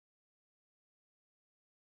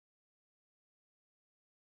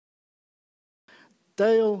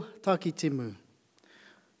Dayle Takitimu.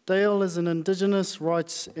 Dayle is an Indigenous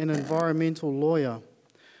rights and environmental lawyer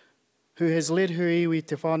who has led her iwi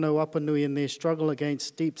te whānau Apanui in their struggle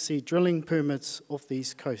against deep-sea drilling permits off the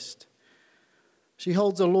East Coast. She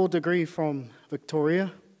holds a law degree from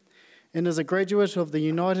Victoria and is a graduate of the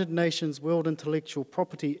United Nations World Intellectual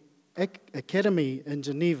Property Academy in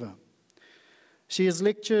Geneva. She has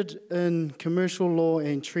lectured in commercial law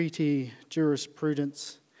and treaty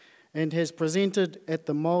jurisprudence and has presented at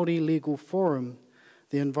the Māori Legal Forum,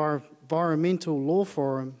 the Environmental Law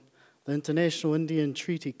Forum, the International Indian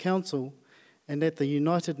Treaty Council, and at the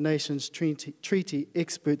United Nations Treaty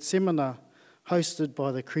Expert Seminar hosted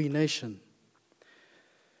by the Cree Nation.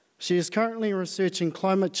 She is currently researching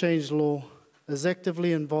climate change law, is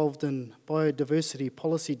actively involved in biodiversity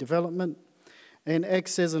policy development, and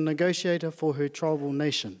acts as a negotiator for her tribal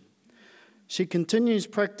nation. She continues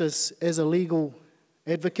practice as a legal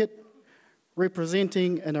advocate,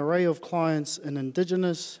 representing an array of clients in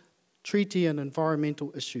Indigenous, treaty and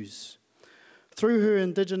environmental issues. Through her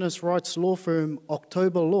Indigenous rights law firm,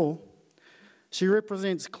 October Law, she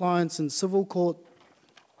represents clients in civil court,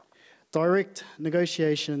 direct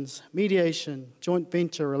negotiations, mediation, joint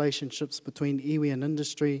venture relationships between iwi and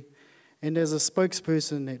industry, and as a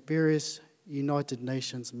spokesperson at various United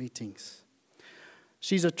Nations meetings.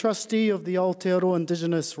 She's a trustee of the Aotearoa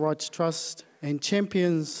Indigenous Rights Trust and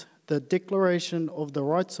champions the Declaration of the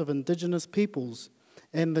Rights of Indigenous Peoples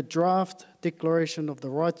and the draft Declaration of the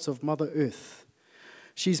Rights of Mother Earth.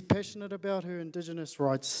 She's passionate about her Indigenous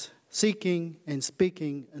rights, seeking and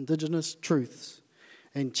speaking Indigenous truths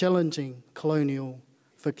and challenging colonial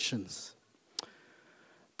fictions.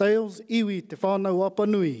 Dayle's iwi te whānau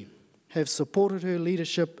Apanui have supported her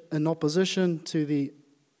leadership in opposition to the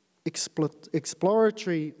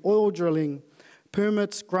exploratory oil drilling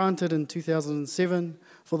permits granted in 2007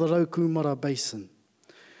 for the Raukumara Basin.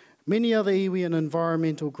 Many other iwi and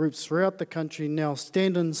environmental groups throughout the country now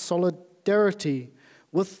stand in solidarity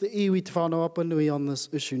with the iwi te whānau Apanui on this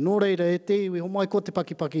issue. Nō reira e te iwi, ho mai ko te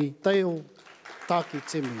pakipaki, Dayle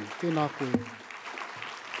Takitimu. Tēnā koe.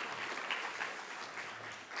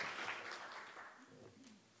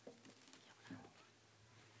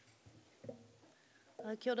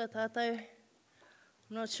 Kia ora tātou.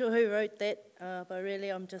 I'm not sure who wrote that, but really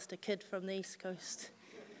I'm just a kid from the East Coast.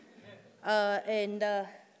 And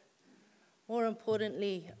more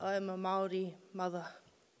importantly, I'm a Māori mother.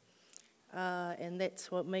 And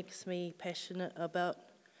that's what makes me passionate about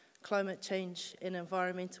climate change and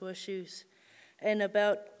environmental issues, and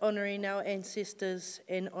about honouring our ancestors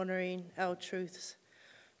and honouring our truths.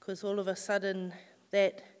 Because all of a sudden,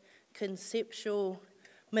 that conceptual,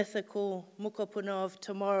 mythical mukapuna of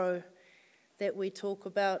tomorrow that we talk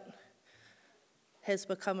about has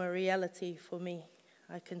become a reality for me.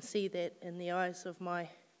 I can see that in the eyes of my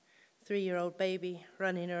 3-year-old baby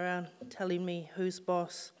running around telling me who's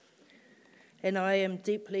boss. And I am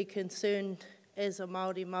deeply concerned as a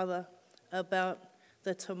Māori mother about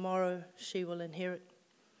the tomorrow she will inherit.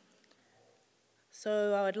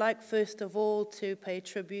 So I would like first of all to pay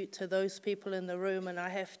tribute to those people in the room, and I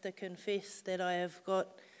have to confess that I have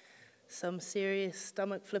got some serious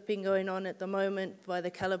stomach flipping going on at the moment by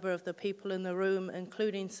the calibre of the people in the room,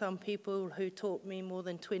 including some people who taught me more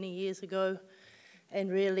than 20 years ago,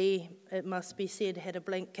 and really, it must be said, had a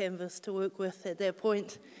blank canvas to work with at that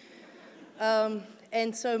point.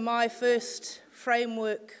 And so my first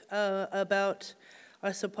framework about,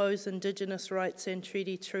 I suppose, Indigenous rights and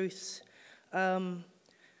treaty truths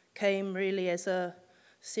came really as a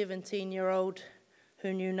 17-year-old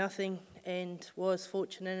who knew nothing and was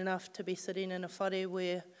fortunate enough to be sitting in a whare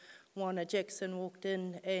where Moana Jackson walked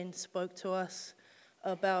in and spoke to us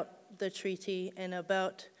about the treaty and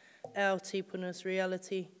about our tipuna's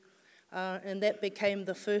reality. And that became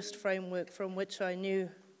the first framework from which I knew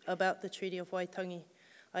about the Treaty of Waitangi.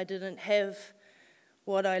 I didn't have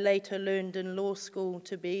what I later learned in law school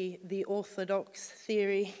to be the orthodox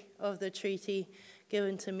theory of the treaty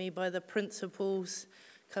given to me by the principals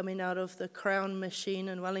coming out of the Crown machine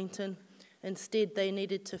in Wellington. Instead, they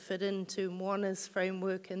needed to fit into Moana's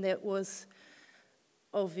framework, and that was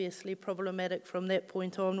obviously problematic from that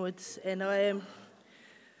point onwards. And I am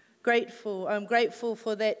grateful. I'm grateful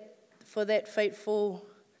for that fateful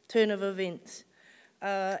turn of events.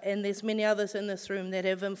 And there's many others in this room that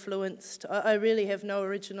have influenced. I really have no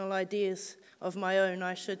original ideas of my own,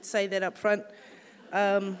 I should say that up front.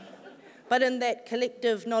 But in that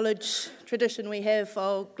collective knowledge tradition we have,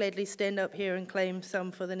 I'll gladly stand up here and claim some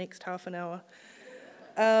for the next half an hour.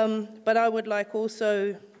 But I would like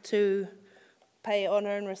also to pay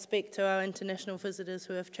honour and respect to our international visitors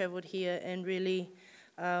who have travelled here and really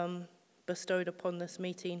bestowed upon this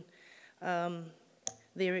meeting,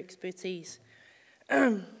 their expertise.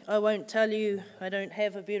 I won't tell you, I don't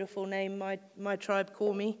have a beautiful name, my tribe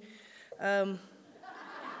call me. I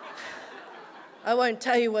won't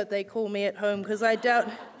tell you what they call me at home, because I doubt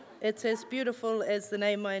it's as beautiful as the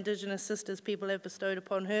name my Indigenous sisters people have bestowed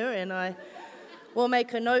upon her, and I will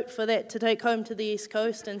make a note for that to take home to the East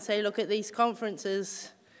Coast and say, look, at these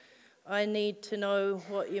conferences, I need to know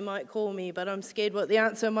what you might call me, but I'm scared what the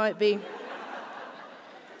answer might be.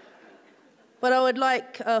 But I would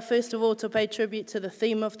like, first of all, to pay tribute to the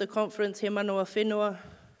theme of the conference, He Manawa Whenua.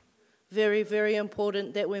 Very, very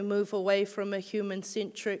important that we move away from a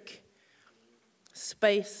human-centric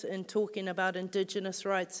space in talking about Indigenous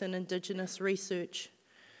rights and Indigenous research.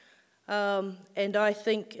 And I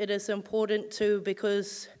think it is important too,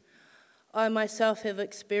 because I myself have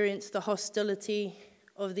experienced the hostility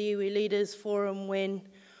of the Iwi Leaders Forum when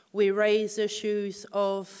we raise issues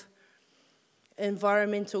of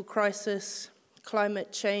environmental crisis,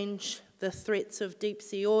 climate change, the threats of deep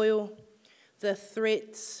sea oil, the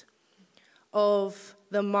threats of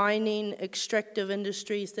the mining extractive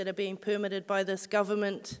industries that are being permitted by this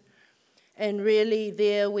government. And really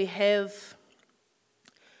there we have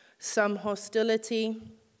some hostility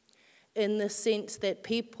in the sense that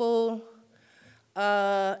people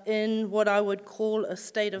are in what I would call a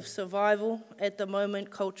state of survival at the moment,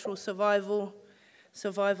 cultural survival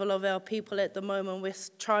of our people at the moment. We're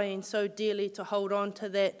trying so dearly to hold on to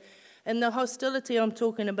that. And the hostility I'm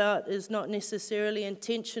talking about is not necessarily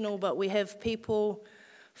intentional, but we have people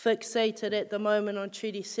fixated at the moment on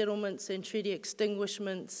treaty settlements and treaty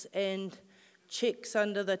extinguishments and checks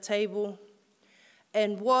under the table.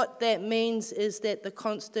 And what that means is that the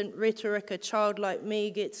constant rhetoric a child like me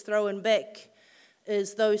gets thrown back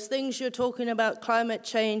is those things you're talking about, climate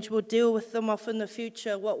change, we'll deal with them off in the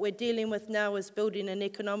future. What we're dealing with now is building an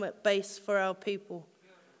economic base for our people.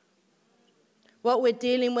 What we're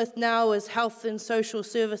dealing with now is health and social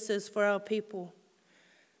services for our people.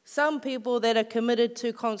 Some people that are committed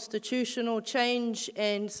to constitutional change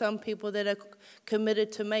and some people that are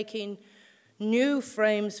committed to making new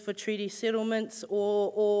frames for treaty settlements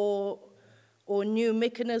or new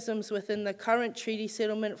mechanisms within the current treaty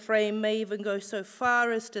settlement frame may even go so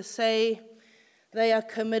far as to say they are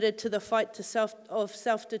committed to the fight of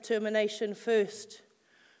self-determination first.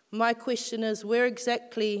 My question is, where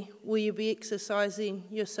exactly will you be exercising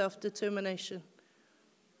your self-determination?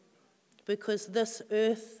 Because this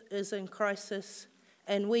earth is in crisis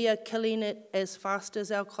and we are killing it as fast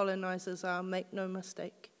as our colonizers are, make no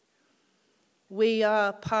mistake. We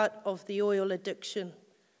are part of the oil addiction.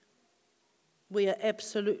 We are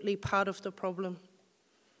absolutely part of the problem.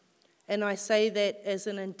 And I say that as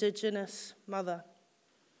an Indigenous mother.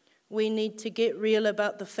 We need to get real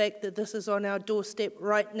about the fact that this is on our doorstep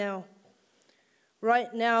right now.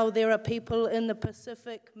 Right now, there are people in the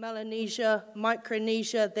Pacific, Melanesia,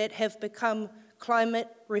 Micronesia that have become climate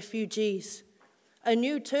refugees. A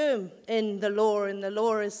new term in the law, and the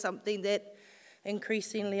law is something that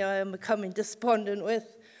increasingly I am becoming despondent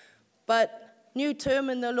with. But new term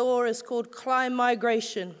in the law is called climate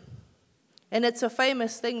migration. And it's a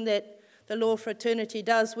famous thing that the law fraternity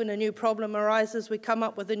does when a new problem arises. We come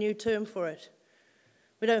up with a new term for it.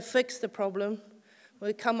 We don't fix the problem.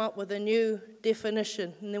 We come up with a new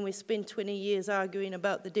definition, and then we spend 20 years arguing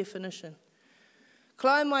about the definition.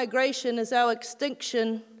 Climate migration is our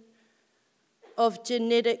extinction of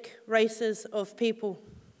genetic races of people.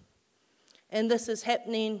 And this is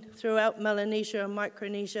happening throughout Melanesia and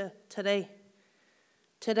Micronesia today.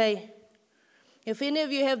 If any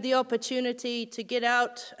of you have the opportunity to get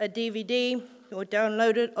out a DVD or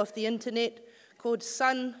download it off the internet called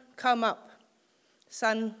Sun Come Up.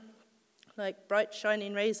 Sun, like bright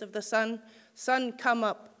shining rays of the sun. Sun Come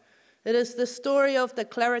Up. It is the story of the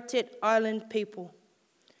Claritet Island people.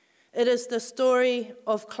 It is the story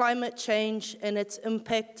of climate change and its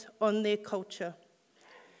impact on their culture.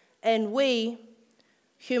 And we,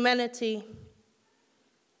 humanity,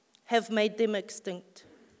 have made them extinct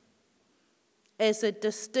as a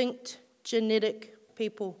distinct genetic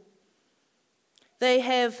people. They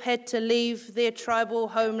have had to leave their tribal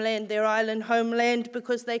homeland, their island homeland,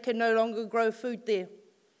 because they can no longer grow food there.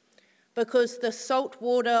 Because the salt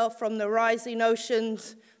water from the rising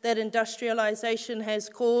oceans that industrialization has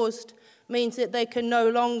caused means that they can no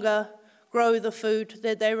longer grow the food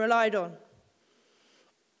that they relied on.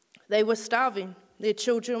 They were starving. Their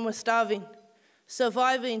children were starving,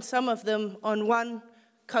 surviving, some of them, on one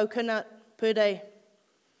coconut per day.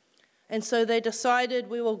 And so they decided,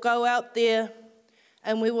 we will go out there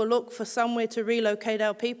and we will look for somewhere to relocate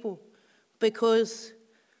our people because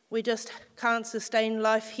we just can't sustain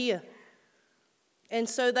life here. And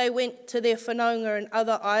so they went to their whanaunga and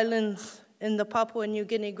other islands in the Papua New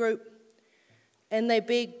Guinea group, and they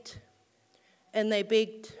begged, and they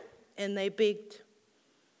begged, and they begged.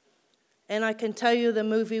 And I can tell you the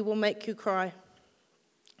movie will make you cry.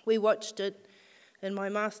 We watched it in my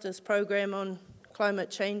master's program on climate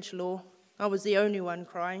change law. I was the only one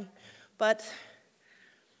crying. But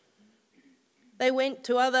they went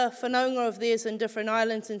to other whanaunga of theirs in different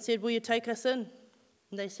islands and said, will you take us in?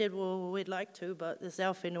 And they said, well, we'd like to, but this is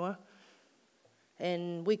our whenua.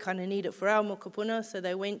 And we kind of need it for our mokopuna. So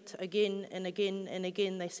they went again and again and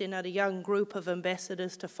again. They sent out a young group of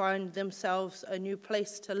ambassadors to find themselves a new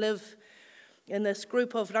place to live. And this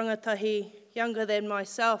group of rangatahi, younger than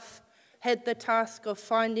myself, had the task of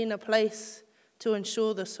finding a place to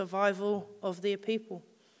ensure the survival of their people.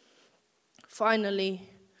 Finally,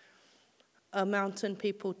 a mountain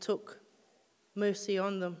people took mercy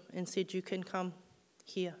on them and said, you can come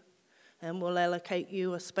here and we'll allocate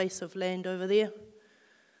you a space of land over there.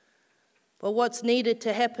 But what's needed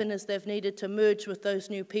to happen is they've needed to merge with those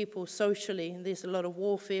new people socially, and there's a lot of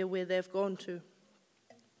warfare where they've gone to.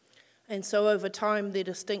 And so over time, their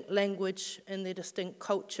distinct language and their distinct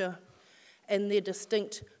culture and their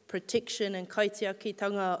distinct protection and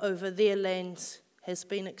kaitiakitanga over their lands has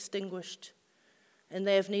been extinguished. And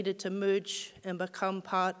they have needed to merge and become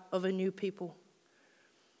part of a new people.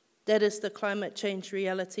 That is the climate change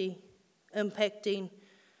reality, impacting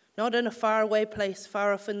not in a faraway place,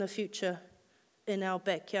 far off in the future, in our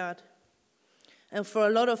backyard. And for a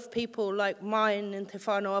lot of people like mine and Te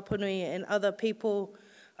Whānau Apanui and other people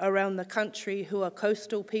around the country who are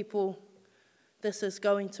coastal people, this is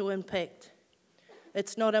going to impact.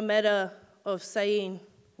 It's not a matter of saying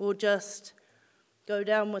we'll just go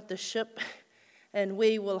down with the ship and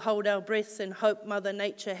we will hold our breaths and hope Mother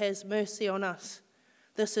Nature has mercy on us.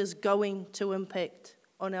 This is going to impact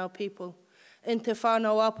on our people. In Te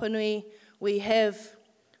Whānau Apanui, we have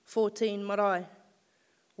 14 marae.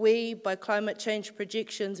 We, by climate change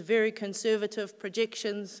projections, very conservative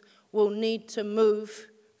projections, will need to move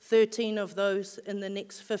 13 of those in the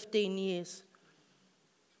next 15 years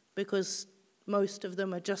because most of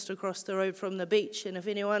them are just across the road from the beach. And if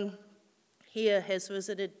anyone here has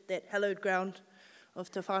visited that hallowed ground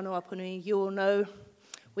of Te Whānau Apanui, you will know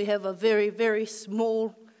we have a very, very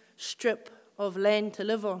small strip of land to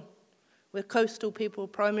live on. We're coastal people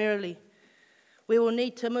primarily. We will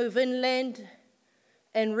need to move inland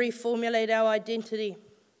and reformulate our identity.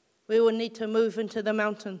 We will need to move into the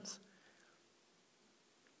mountains.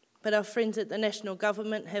 But our friends at the national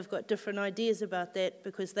government have got different ideas about that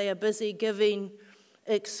because they are busy giving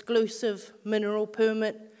exclusive mineral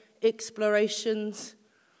permit explorations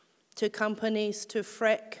to companies to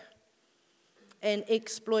frack and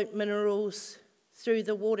exploit minerals through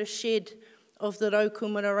the watershed of the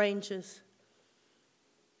Raukumara Ranges.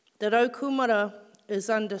 The Raukumara is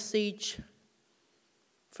under siege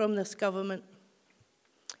from this government.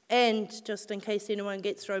 And just in case anyone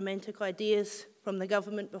gets romantic ideas, from the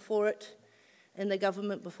government before it and the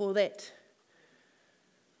government before that.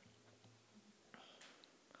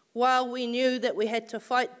 While we knew that we had to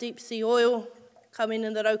fight deep sea oil coming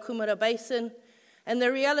in the Raukumara Basin, and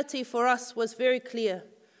the reality for us was very clear.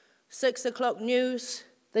 6 o'clock news,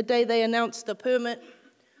 the day they announced the permit,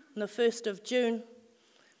 on the 1st of June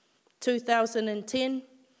 2010,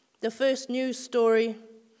 the first news story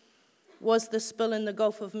was the spill in the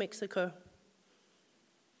Gulf of Mexico.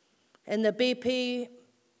 And the BP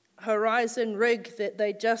Horizon rig that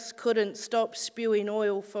they just couldn't stop spewing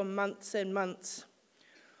oil for months and months.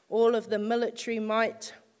 All of the military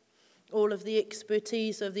might, all of the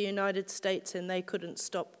expertise of the United States, and they couldn't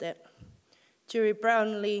stop that. Jerry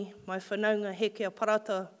Brownlee, my whanaunga Hekea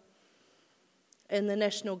Parata, and the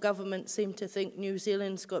national government seem to think New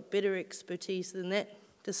Zealand's got better expertise than that,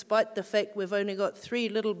 despite the fact we've only got 3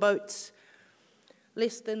 little boats,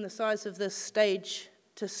 less than the size of this stage,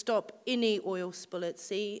 to stop any oil spill at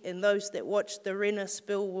sea. And those that watched the Rena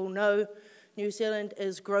spill will know New Zealand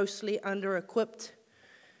is grossly under-equipped.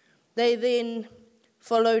 They then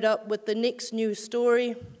followed up with the next news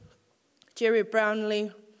story, Jerry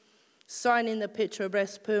Brownlee signing the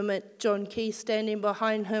Petrobras permit, John Key standing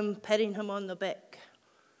behind him, patting him on the back.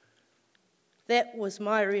 That was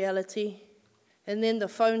my reality. And then the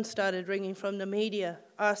phone started ringing from the media,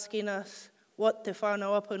 asking us what Te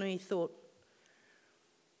Whānau Apanui thought.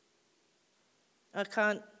 I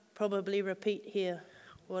can't probably repeat here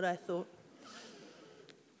what I thought.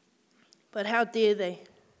 But how dare they?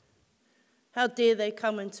 How dare they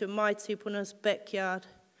come into my tipuna's backyard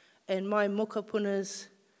and my mokapuna's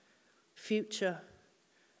future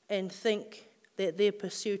and think that their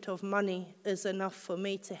pursuit of money is enough for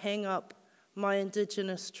me to hang up my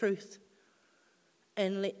Indigenous truth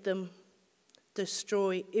and let them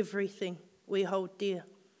destroy everything we hold dear.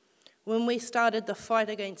 When we started the fight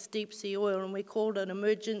against deep sea oil and we called an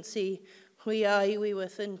emergency hui a iwi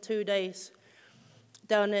within 2 days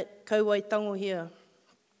down at Kauai here,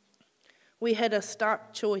 we had a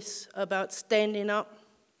stark choice about standing up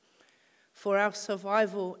for our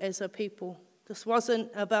survival as a people. This wasn't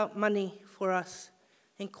about money for us.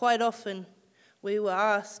 And quite often we were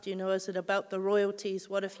asked, is it about the royalties?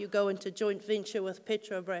 What if you go into joint venture with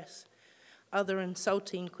Petrobras? Other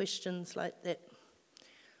insulting questions like that.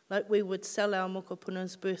 Like we would sell our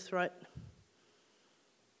mokopuna's birthright.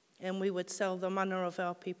 And we would sell the mana of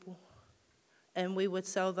our people. And we would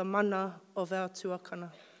sell the mana of our tuakana.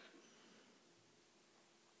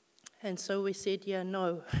 And so we said,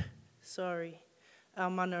 no, sorry, our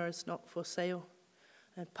mana is not for sale.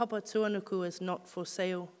 And Papa Tuanuku is not for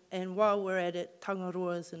sale. And while we're at it,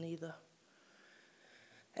 Tangaroa isn't either.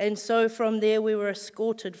 And so from there we were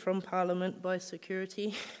escorted from Parliament by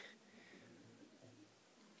security.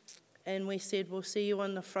 And we said, we'll see you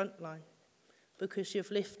on the front line because you've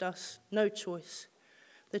left us no choice.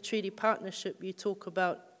 The treaty partnership you talk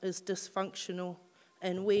about is dysfunctional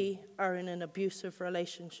and we are in an abusive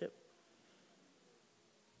relationship.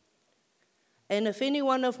 And if any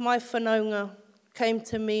one of my whanaunga came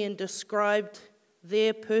to me and described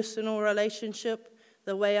their personal relationship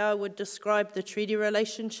the way I would describe the treaty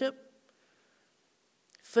relationship,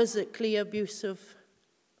 physically abusive,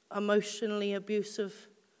 emotionally abusive,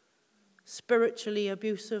 spiritually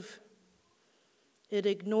abusive, it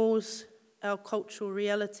ignores our cultural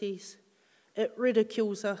realities, it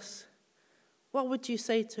ridicules us, what would you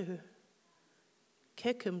say to her?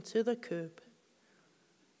 Kick him to the curb.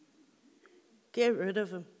 Get rid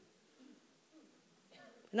of him.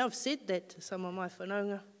 And I've said that to some of my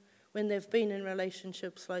whanaunga when they've been in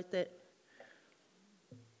relationships like that.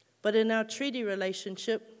 But in our treaty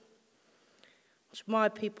relationship, which my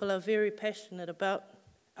people are very passionate about,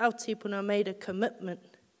 our tipuna made a commitment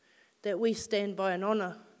that we stand by and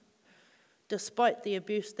honour, despite the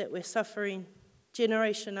abuse that we're suffering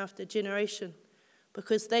generation after generation,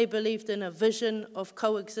 because they believed in a vision of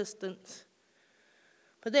coexistence.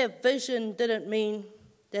 But that vision didn't mean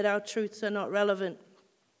that our truths are not relevant.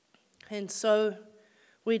 And so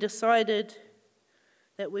we decided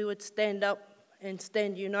that we would stand up and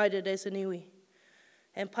stand united as an iwi.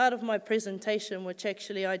 And part of my presentation, which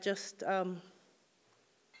actually I just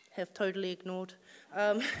have totally ignored,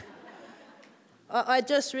 I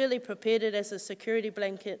just really prepared it as a security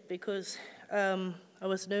blanket because I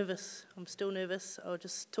was nervous. I'm still nervous. I'll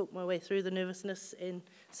just talk my way through the nervousness and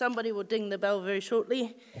somebody will ding the bell very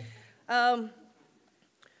shortly.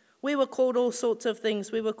 We were called all sorts of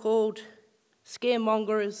things. We were called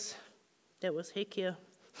scaremongers. That was Hekia.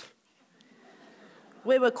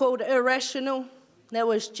 We were called irrational. That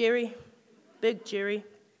was Jerry, big Jerry.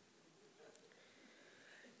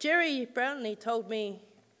 Jerry Brownlee told me,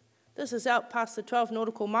 this is out past the 12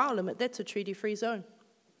 nautical mile limit. That's a treaty-free zone.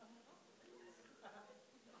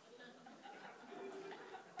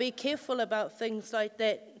 Be careful about things like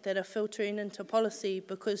that that are filtering into policy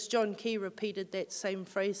because John Key repeated that same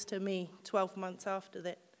phrase to me 12 months after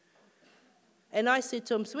that. And I said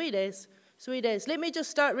to him, sweet as, let me just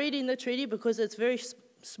start reading the treaty because it's a very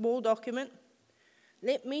small document.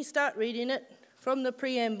 Let me start reading it from the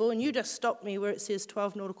preamble and you just stop me where it says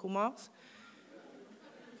 12 nautical miles.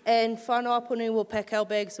 And whanau apuni will pack our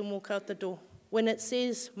bags and walk out the door. When it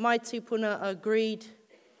says my tipuna agreed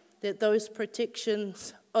that those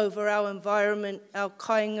protections over our environment, our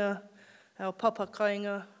kainga, our papa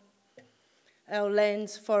kainga, our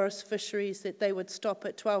lands, forests, fisheries, that they would stop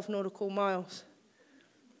at 12 nautical miles.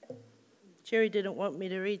 Jerry didn't want me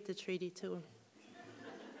to read the treaty to him.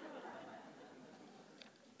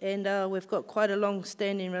 And we've got quite a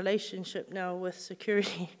long-standing relationship now with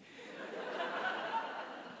security.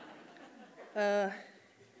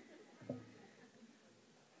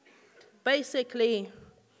 Basically,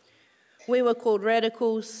 we were called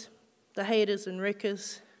radicals, the haters and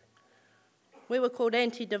wreckers. We were called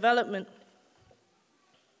anti-development.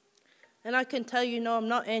 And I can tell you, no, I'm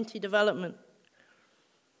not anti-development.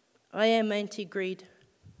 I am anti-greed,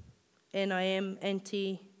 and I am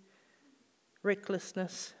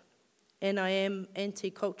anti-recklessness, and I am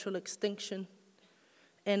anti-cultural extinction,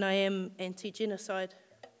 and I am anti-genocide.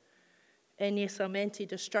 And yes, I'm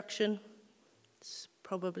anti-destruction. It's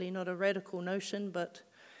probably not a radical notion, but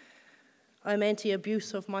I'm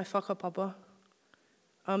anti-abuse of my whakapapa.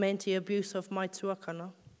 I'm anti-abuse of my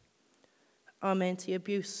tuakana. I'm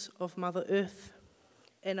anti-abuse of Mother Earth.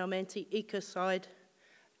 And I'm anti-ecocide.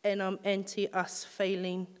 And I'm anti-us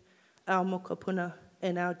failing our mokopuna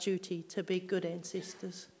and our duty to be good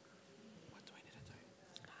ancestors.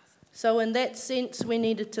 So in that sense, we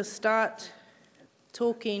needed to start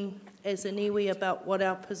talking as an iwi about what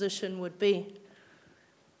our position would be.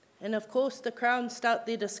 And of course, the Crown start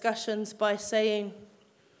their discussions by saying,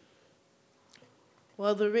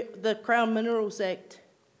 well, the Crown Minerals Act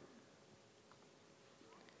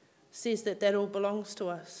says that that all belongs to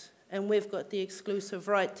us, and we've got the exclusive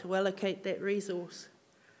right to allocate that resource.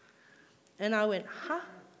 And I went, huh?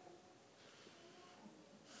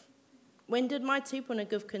 When did my tipuna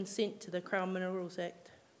give consent to the Crown Minerals Act?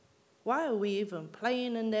 Why are we even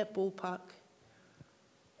playing in that ballpark?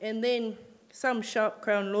 And then some sharp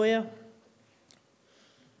Crown lawyer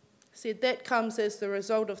said that comes as the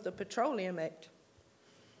result of the Petroleum Act.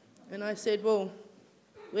 And I said, well,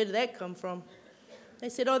 where did that come from? They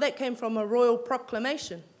said, oh, that came from a royal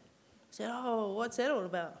proclamation. I said, oh, what's that all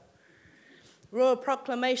about? Royal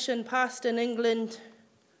proclamation passed in England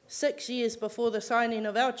 6 years before the signing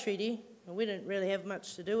of our treaty, and we didn't really have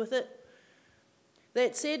much to do with it.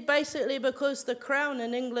 That said, basically because the crown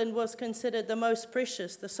in England was considered the most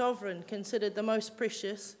precious, the sovereign considered the most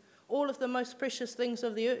precious, all of the most precious things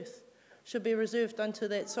of the earth should be reserved unto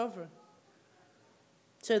that sovereign.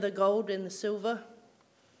 So the gold and the silver,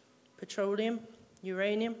 petroleum,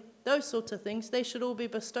 uranium, those sorts of things, they should all be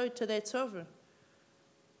bestowed to that sovereign.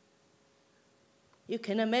 You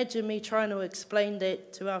can imagine me trying to explain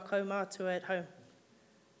that to our kaumātua at home.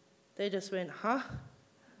 They just went, huh?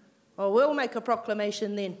 Oh, we'll make a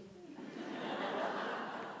proclamation then.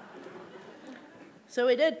 So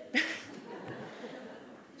we did.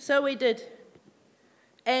 So we did.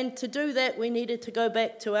 And to do that, we needed to go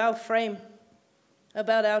back to our frame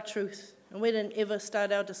about our truth. And we didn't ever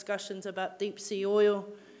start our discussions about deep sea oil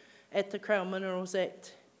at the Crown Minerals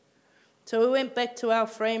Act. So we went back to our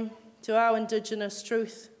frame, to our Indigenous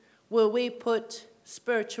truth, where we put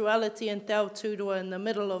spirituality and Te Aotearoa in the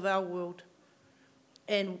middle of our world.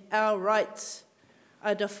 And our rights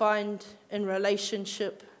are defined in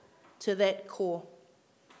relationship to that core.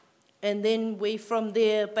 And then we, from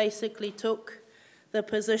there, basically took the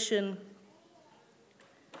position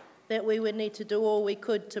that we would need to do all we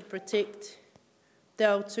could to protect Te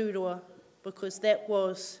Aotearoa, because that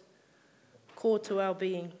was core to our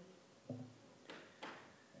being.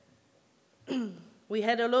 We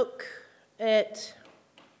had a look at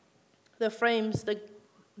the frames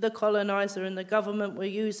the coloniser and the government were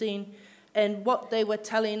using and what they were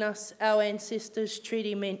telling us our ancestors'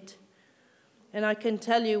 treaty meant. And I can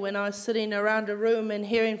tell you, when I was sitting around a room and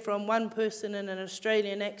hearing from one person in an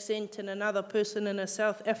Australian accent and another person in a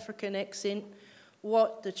South African accent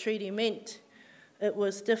what the treaty meant, it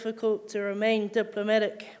was difficult to remain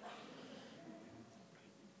diplomatic.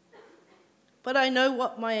 But I know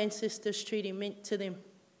what my ancestors' treaty meant to them,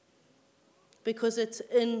 because it's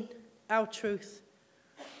in our truth.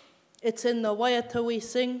 It's in the waiata we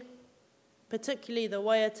sing, particularly the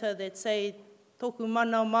waiata that say, Toku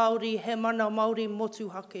mana Māori, he mana Māori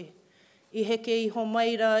motuhake. I heke I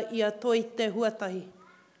homeira, I atoi te huatahi.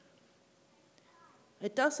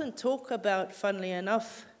 It doesn't talk about, funnily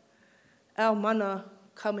enough, our mana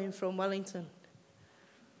coming from Wellington.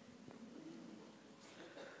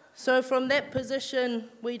 So from that position,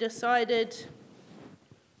 we decided,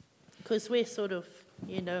 because we're sort of,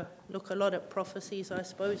 look a lot at prophecies, I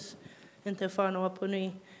suppose, in Te Whānau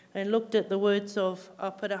Apunui, and looked at the words of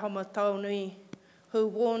Apirahama Taonui, who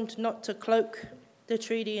warned not to cloak the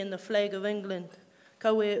treaty in the flag of England.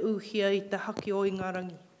 Kawe uhia I te haki o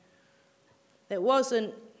ingarangi. It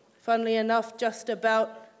wasn't, funnily enough, just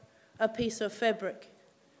about a piece of fabric,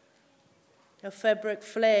 a fabric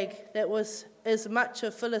flag. That was as much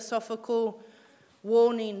a philosophical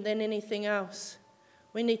warning than anything else.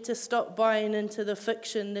 We need to stop buying into the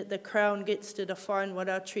fiction that the Crown gets to define what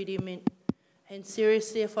our treaty meant. And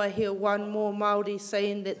seriously, if I hear one more Māori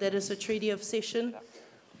saying that that is a treaty of cession,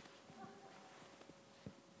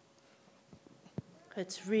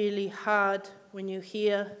 it's really hard when you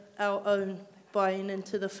hear our own buying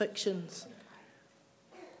into the fictions.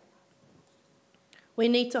 We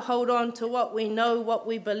need to hold on to what we know, what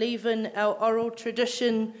we believe in, our oral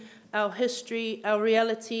tradition, our history, our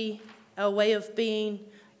reality, our way of being,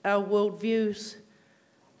 our worldviews,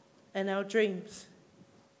 and our dreams.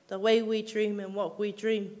 The way we dream and what we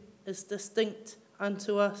dream is distinct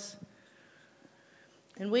unto us.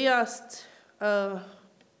 And we asked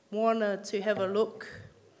Moana to have a look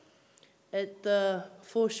at the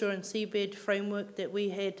foreshore and seabed framework that we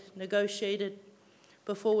had negotiated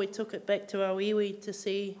before we took it back to our iwi to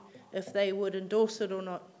see if they would endorse it or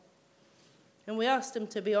not. And we asked them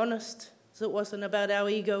to be honest, so it wasn't about our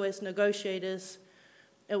ego as negotiators.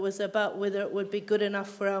 It was about whether it would be good enough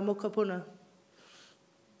for our mokopuna.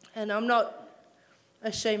 And I'm not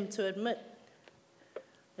ashamed to admit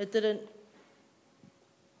it didn't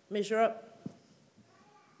measure up,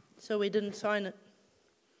 so we didn't sign it.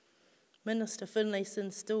 Minister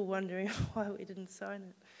Finlayson's still wondering why we didn't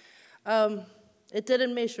sign it. It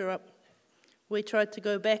didn't measure up. We tried to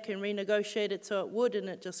go back and renegotiate it so it would, and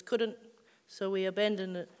it just couldn't, so we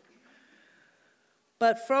abandoned it.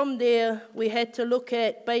 But from there, we had to look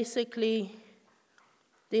at basically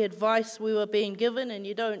the advice we were being given, and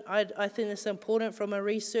I think it's important from a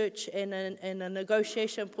research and a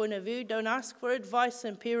negotiation point of view. Don't ask for advice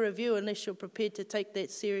and peer review unless you're prepared to take that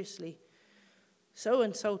seriously. So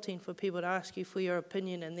insulting for people to ask you for your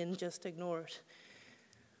opinion and then just ignore it.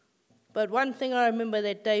 But one thing I remember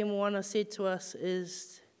that day Moana said to us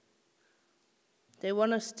is they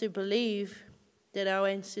want us to believe that our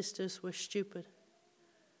ancestors were stupid.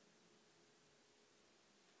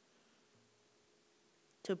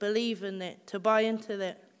 To believe in that, to buy into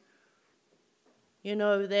that. You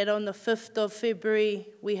know, that on the 5th of February,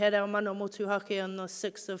 we had our mana motuhake, on the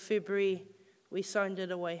 6th of February, we signed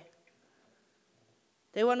it away.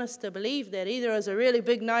 They want us to believe that, either as a really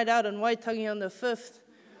big night out in Waitangi on the 5th,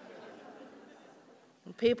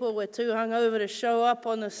 and people were too hungover to show up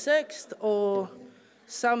on the 6th, or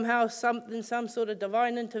somehow some sort of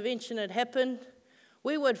divine intervention had happened.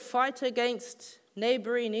 We would fight against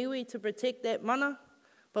neighbouring iwi to protect that mana,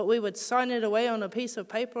 but we would sign it away on a piece of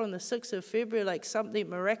paper on the 6th of February like something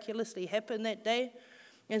miraculously happened that day.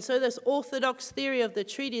 And so this orthodox theory of the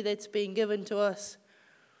treaty that's being given to us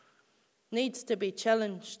needs to be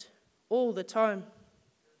challenged all the time,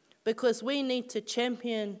 because we need to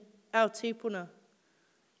champion our tipuna.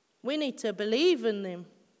 We need to believe in them,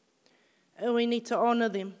 and we need to honour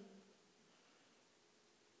them.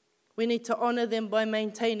 We need to honour them by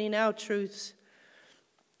maintaining our truths.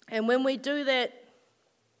 And when we do that,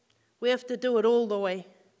 we have to do it all the way,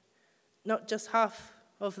 not just half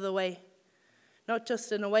of the way, not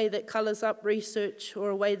just in a way that colours up research or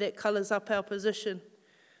a way that colours up our position.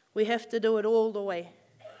 We have to do it all the way.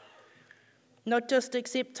 Not just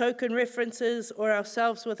accept token references or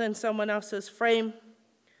ourselves within someone else's frame.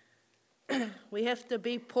 We have to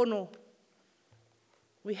be pono.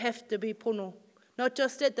 We have to be pono. Not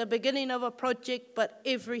just at the beginning of a project, but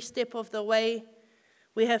every step of the way.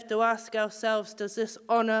 We have to ask ourselves, does this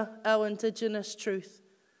honour our Indigenous truth?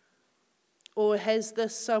 Or has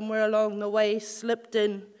this somewhere along the way slipped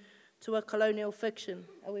in to a colonial fiction?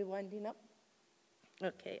 Are we winding up?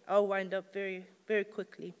 Okay, I'll wind up very, very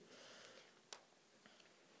quickly.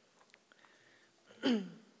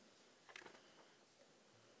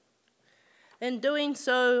 In doing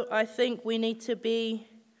so, I think we need to be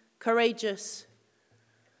courageous.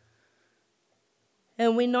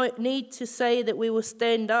 And we need to say that we will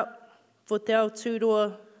stand up for Te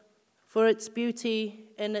Aotearoa, for its beauty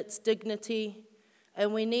and its dignity.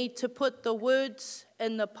 And we need to put the words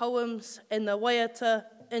and the poems and the waiata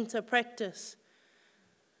into practice.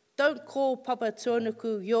 Don't call Papa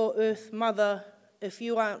Tuanuku your Earth Mother if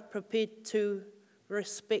you aren't prepared to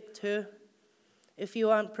respect her, if you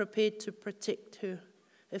aren't prepared to protect her,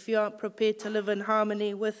 if you aren't prepared to live in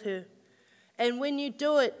harmony with her. And when you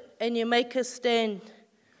do it and you make a stand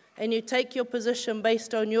and you take your position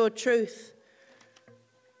based on your truth,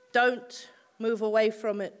 don't move away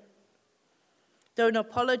from it. Don't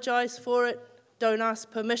apologize for it. Don't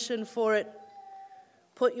ask permission for it.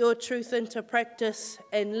 Put your truth into practice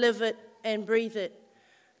and live it and breathe it.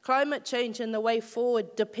 Climate change and the way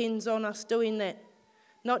forward depends on us doing that,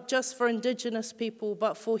 not just for Indigenous people,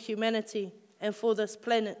 but for humanity and for this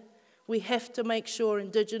planet. We have to make sure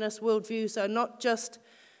Indigenous worldviews are not just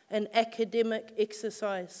an academic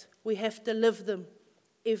exercise. We have to live them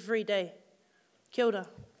every day. Kia ora.